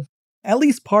 So at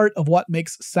least part of what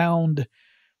makes sound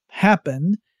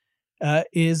happen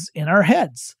is in our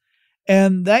heads.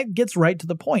 And that gets right to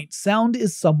the point. Sound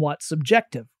is somewhat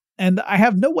subjective. And I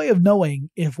have no way of knowing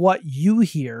if what you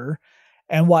hear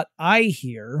and what I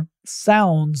hear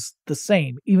sounds the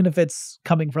same, even if it's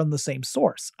coming from the same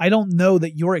source. I don't know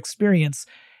that your experience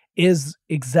is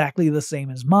exactly the same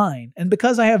as mine. And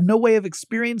because I have no way of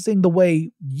experiencing the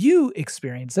way you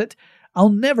experience it, I'll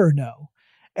never know.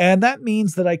 And that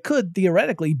means that I could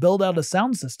theoretically build out a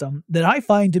sound system that I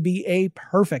find to be a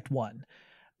perfect one.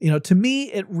 To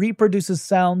me, it reproduces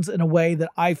sounds in a way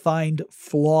that I find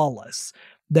flawless,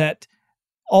 that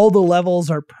all the levels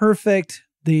are perfect,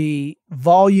 the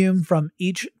volume from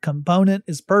each component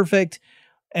is perfect,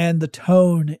 and the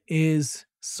tone is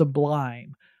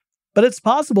sublime. But it's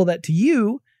possible that to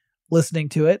you, listening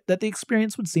to it, that the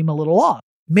experience would seem a little off.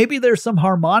 Maybe there's some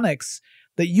harmonics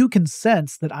that you can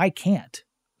sense that I can't,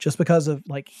 just because of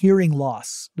hearing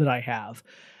loss that I have.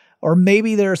 Or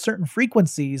maybe there are certain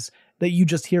frequencies that you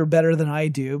just hear better than I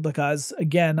do because,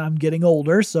 again, I'm getting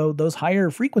older, so those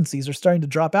higher frequencies are starting to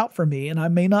drop out for me, and I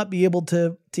may not be able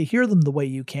to hear them the way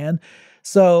you can.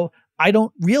 So I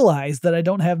don't realize that I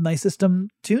don't have my system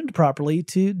tuned properly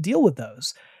to deal with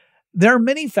those. There are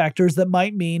many factors that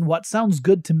might mean what sounds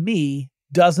good to me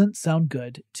doesn't sound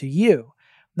good to you.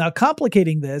 Now,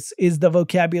 complicating this is the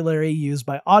vocabulary used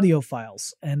by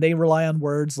audiophiles, and they rely on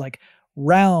words like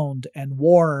round and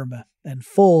warm and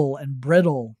full and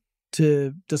brittle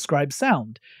to describe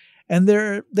sound. And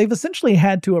they've essentially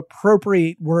had to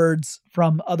appropriate words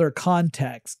from other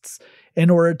contexts in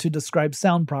order to describe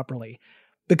sound properly,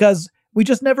 because we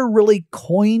just never really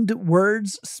coined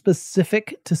words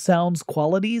specific to sound's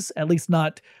qualities, at least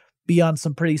not beyond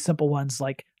some pretty simple ones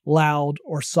like loud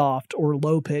or soft or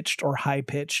low-pitched or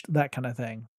high-pitched, that kind of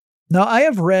thing. Now, I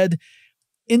have read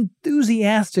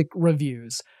enthusiastic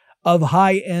reviews of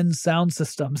high-end sound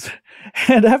systems,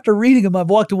 and after reading them, I've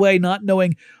walked away not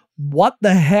knowing what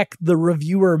the heck the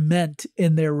reviewer meant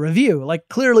in their review. Like,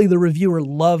 clearly the reviewer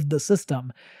loved the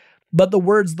system, but the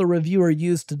words the reviewer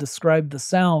used to describe the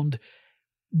sound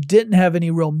didn't have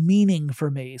any real meaning for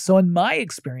me. So in my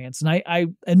experience, and I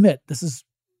admit this is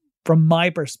from my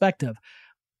perspective,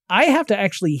 I have to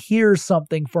actually hear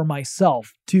something for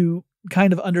myself to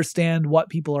kind of understand what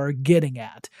people are getting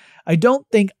at. I don't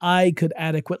think I could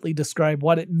adequately describe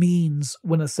what it means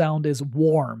when a sound is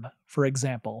warm, for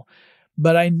example,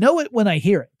 but I know it when I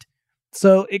hear it.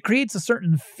 So it creates a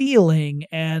certain feeling,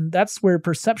 and that's where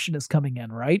perception is coming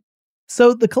in, right?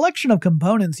 So the collection of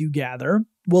components you gather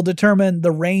will determine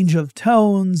the range of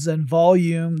tones and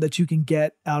volume that you can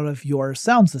get out of your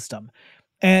sound system.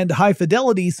 And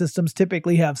high-fidelity systems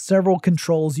typically have several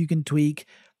controls you can tweak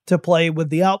to play with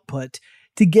the output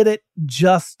to get it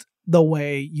just the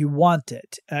way you want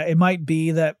it. It might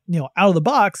be that, out of the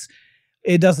box,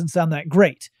 it doesn't sound that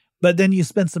great. But then you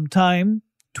spend some time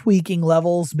tweaking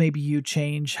levels. Maybe you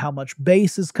change how much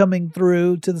bass is coming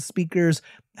through to the speakers,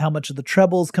 how much of the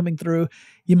treble is coming through.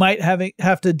 You might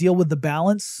have to deal with the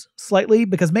balance slightly,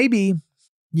 because maybe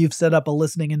you've set up a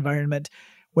listening environment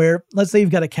where, let's say you've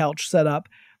got a couch set up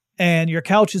and your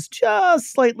couch is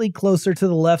just slightly closer to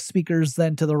the left speakers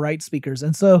than to the right speakers.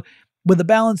 And so with the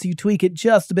balance, you tweak it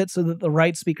just a bit so that the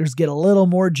right speakers get a little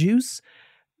more juice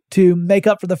to make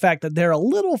up for the fact that they're a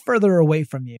little further away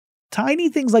from you. Tiny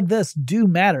things like this do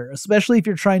matter, especially if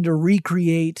you're trying to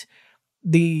recreate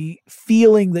the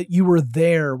feeling that you were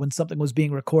there when something was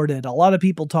being recorded. A lot of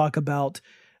people talk about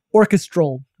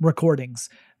orchestral recordings,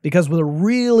 because with a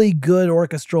really good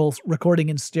orchestral recording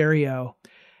in stereo,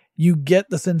 you get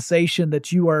the sensation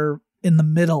that you are in the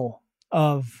middle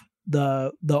of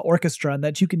the orchestra, and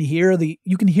that you can hear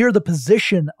the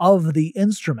position of the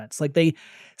instruments. Like, they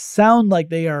sound like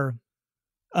they are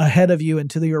ahead of you and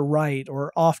to your right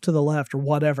or off to the left or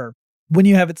whatever when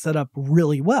you have it set up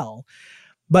really well.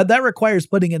 But that requires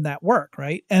putting in that work,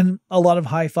 right? And a lot of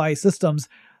hi-fi systems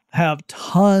have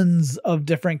tons of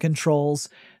different controls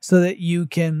so that you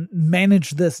can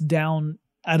manage this down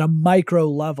at a micro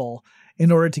level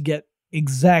in order to get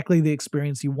exactly the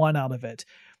experience you want out of it.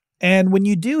 And when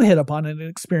you do hit upon an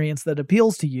experience that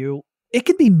appeals to you, it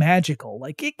can be magical.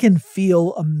 Like, it can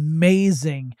feel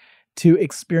amazing to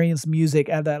experience music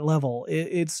at that level.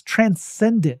 It's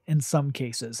transcendent in some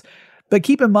cases. But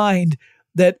keep in mind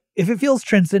that if it feels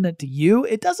transcendent to you,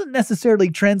 it doesn't necessarily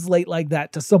translate like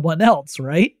that to someone else,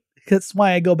 right? That's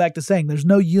why I go back to saying there's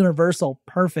no universal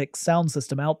perfect sound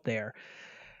system out there.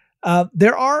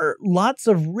 There are lots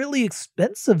of really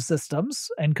expensive systems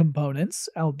and components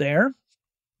out there.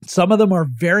 Some of them are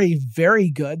very, very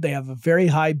good. They have a very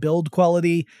high build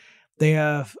quality. They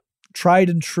have tried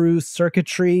and true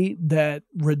circuitry that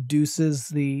reduces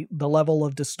the level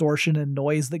of distortion and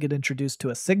noise that get introduced to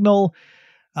a signal.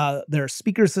 There are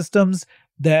speaker systems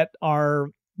that are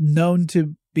known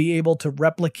to be able to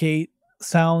replicate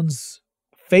sounds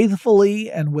faithfully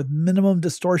and with minimum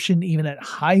distortion, even at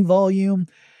high volume.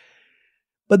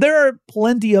 But there are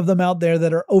plenty of them out there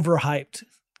that are overhyped,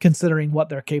 considering what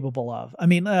they're capable of. I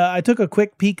mean, I took a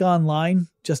quick peek online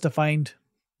just to find,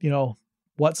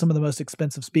 what some of the most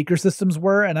expensive speaker systems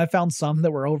were, and I found some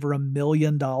that were over $1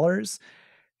 million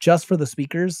just for the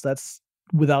speakers. That's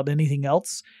without anything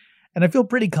else. And I feel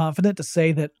pretty confident to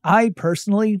say that I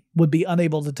personally would be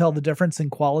unable to tell the difference in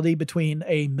quality between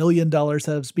a $1 million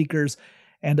set of speakers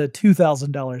and a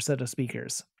 $2,000 set of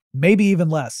speakers, maybe even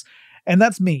less. And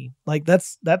that's me. Like,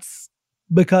 that's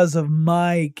because of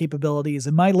my capabilities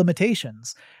and my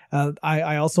limitations.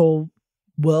 I also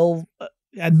will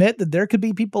admit that there could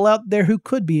be people out there who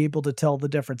could be able to tell the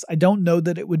difference. I don't know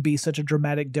that it would be such a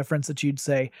dramatic difference that you'd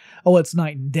say, oh, it's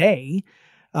night and day.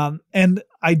 And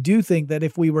I do think that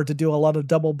if we were to do a lot of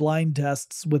double blind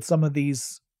tests with some of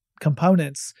these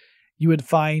components, you would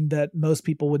find that most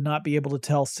people would not be able to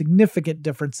tell significant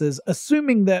differences,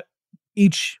 assuming that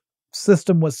each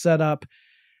system was set up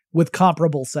with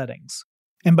comparable settings.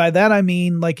 And by that, I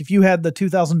mean, like if you had the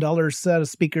 $2,000 set of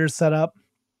speakers set up,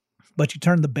 but you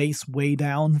turned the bass way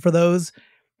down for those,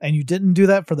 and you didn't do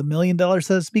that for the $1 million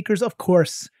set of speakers, of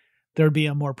course, there'd be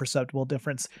a more perceptible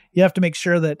difference. You have to make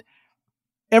sure that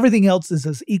everything else is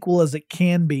as equal as it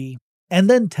can be, and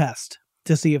then test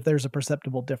to see if there's a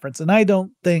perceptible difference. And I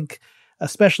don't think,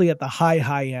 especially at the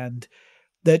high end,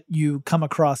 that you come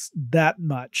across that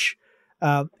much.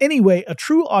 Anyway, a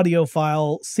true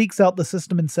audiophile seeks out the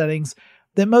system and settings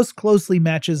that most closely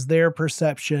matches their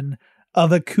perception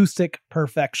of acoustic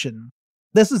perfection.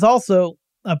 This is also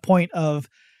a point of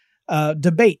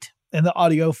debate in the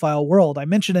audiophile world. I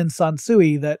mentioned in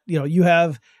Sansui that, you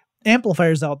have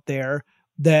amplifiers out there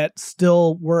that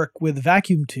still work with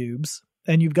vacuum tubes,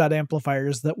 and you've got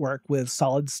amplifiers that work with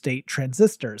solid-state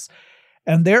transistors.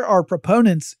 And there are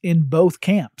proponents in both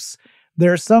camps.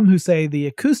 There are some who say the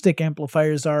acoustic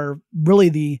amplifiers are really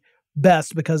the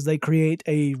best because they create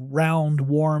a round,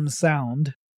 warm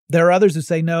sound. There are others who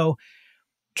say, no,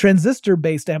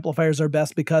 transistor-based amplifiers are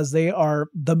best because they are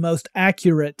the most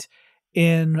accurate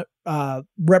in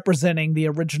representing the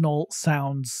original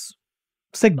sound's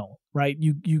signal, right?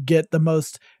 You get the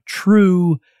most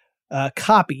true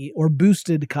copy or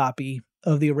boosted copy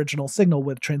of the original signal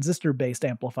with transistor-based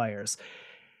amplifiers.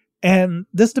 And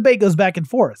this debate goes back and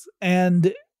forth.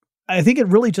 And I think it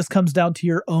really just comes down to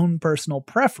your own personal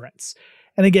preference.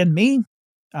 And again,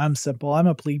 I'm simple. I'm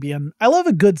a plebeian. I love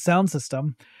a good sound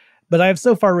system, but I have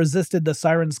so far resisted the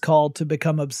siren's call to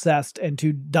become obsessed and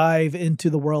to dive into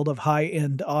the world of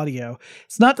high-end audio.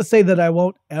 It's not to say that I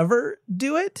won't ever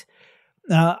do it.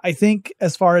 I think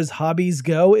as far as hobbies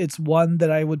go, it's one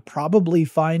that I would probably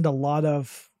find a lot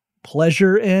of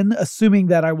pleasure in, assuming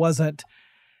that I wasn't,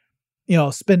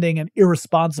 spending an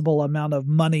irresponsible amount of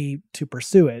money to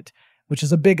pursue it, which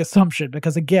is a big assumption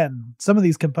because, again, some of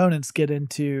these components get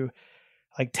into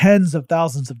like tens of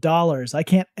thousands of dollars. I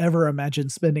can't ever imagine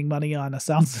spending money on a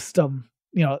sound system,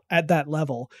 at that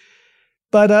level.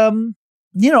 But,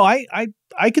 I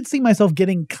could see myself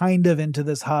getting kind of into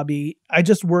this hobby. I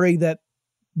just worry that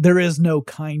there is no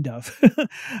kind of.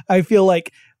 I feel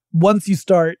like once you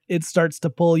start, it starts to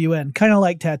pull you in, kind of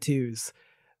like tattoos.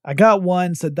 I got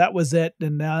one, said that was it,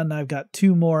 and now I've got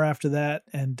 2 more after that,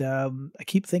 and I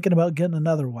keep thinking about getting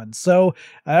another one. So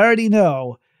I already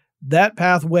know that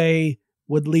pathway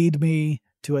would lead me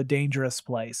to a dangerous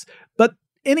place. But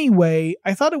anyway,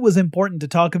 I thought it was important to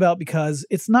talk about because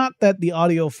it's not that the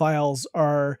audiophiles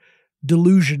are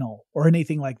delusional or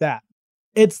anything like that.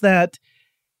 It's that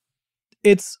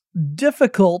it's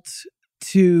difficult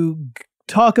to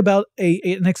talk about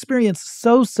an experience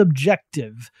so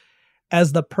subjective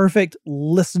as the perfect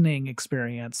listening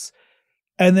experience,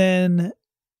 and then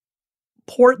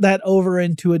port that over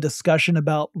into a discussion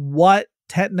about what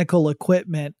technical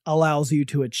equipment allows you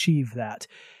to achieve that.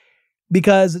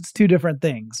 Because it's 2 different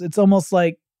things. It's almost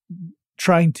like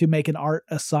trying to make an art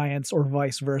a science or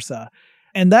vice versa.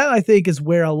 And that, I think, is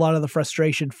where a lot of the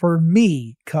frustration for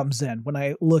me comes in when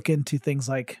I look into things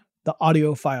like the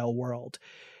audiophile world.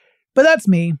 But that's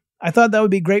me. I thought that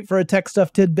would be great for a Tech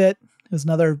Stuff tidbit. It was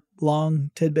another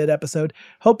long tidbit episode.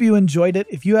 Hope you enjoyed it.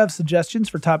 If you have suggestions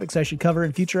for topics I should cover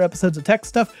in future episodes of Tech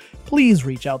Stuff, please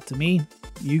reach out to me.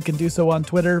 You can do so on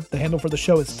Twitter. The handle for the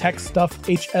show is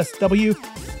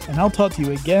TechStuffHSW. And I'll talk to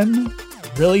you again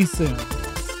really soon.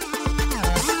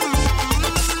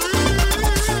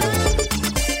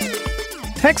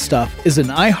 Tech Stuff is an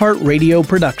iHeartRadio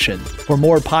production. For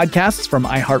more podcasts from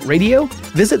iHeartRadio,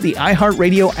 visit the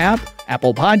iHeartRadio app,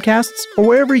 Apple Podcasts, or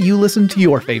wherever you listen to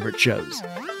your favorite shows.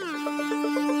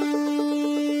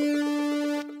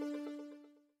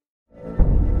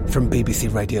 From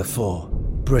BBC Radio 4,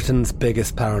 Britain's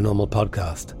biggest paranormal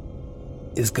podcast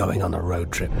is going on a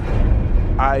road trip.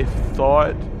 I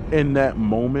thought in that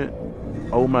moment,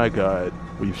 oh my God,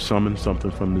 we've summoned something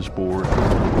from this board.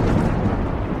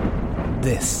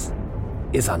 This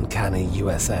is Uncanny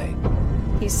USA.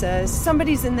 He says,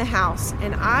 somebody's in the house,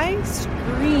 and I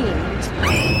screamed.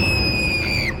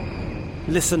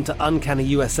 Listen to Uncanny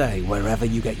USA wherever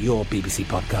you get your BBC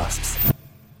podcasts,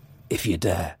 if you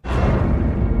dare.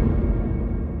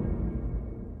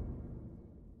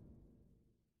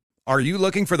 Are you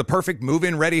looking for the perfect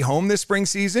move-in ready home this spring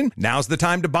season? Now's the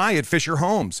time to buy at Fisher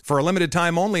Homes. For a limited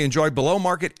time only, enjoy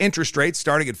below-market interest rates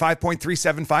starting at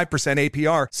 5.375%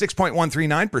 APR,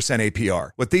 6.139%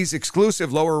 APR. With these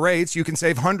exclusive lower rates, you can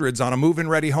save hundreds on a move-in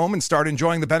ready home and start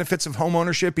enjoying the benefits of home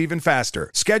ownership even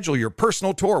faster. Schedule your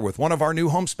personal tour with one of our new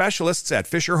home specialists at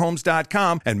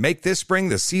FisherHomes.com and make this spring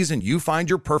the season you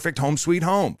find your perfect home sweet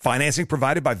home. Financing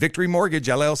provided by Victory Mortgage,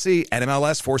 LLC,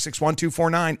 NMLS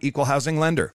 461249, Equal Housing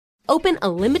Lender. Open a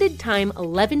limited-time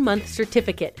 11-month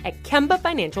certificate at Kemba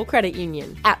Financial Credit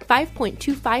Union. At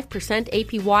 5.25%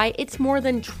 APY, it's more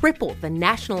than triple the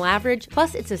national average,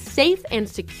 plus it's a safe and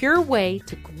secure way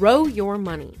to grow your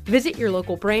money. Visit your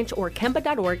local branch or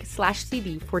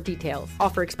kemba.org/CD for details.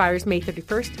 Offer expires May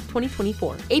 31st,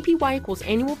 2024. APY equals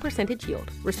annual percentage yield.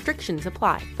 Restrictions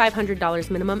apply. $500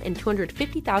 minimum and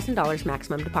 $250,000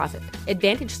 maximum deposit.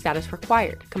 Advantage status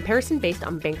required. Comparison based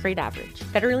on bank rate average.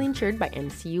 Federally insured by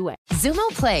NCUA. Xumo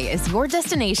Play is your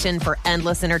destination for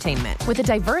endless entertainment. With a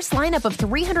diverse lineup of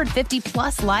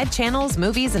 350-plus live channels,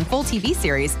 movies, and full TV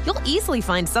series, you'll easily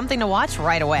find something to watch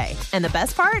right away. And the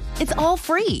best part? It's all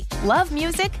free. Love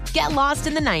music? Get lost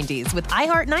in the 90s with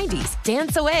iHeart 90s.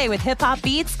 Dance away with hip-hop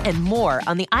beats and more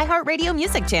on the iHeartRadio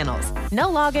music channels. No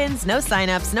logins, no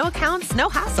signups, no accounts, no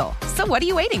hassle. So what are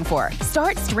you waiting for?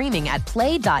 Start streaming at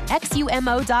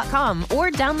play.xumo.com or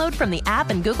download from the app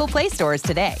and Google Play stores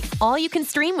today. All you can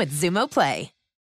stream with Xumo Play.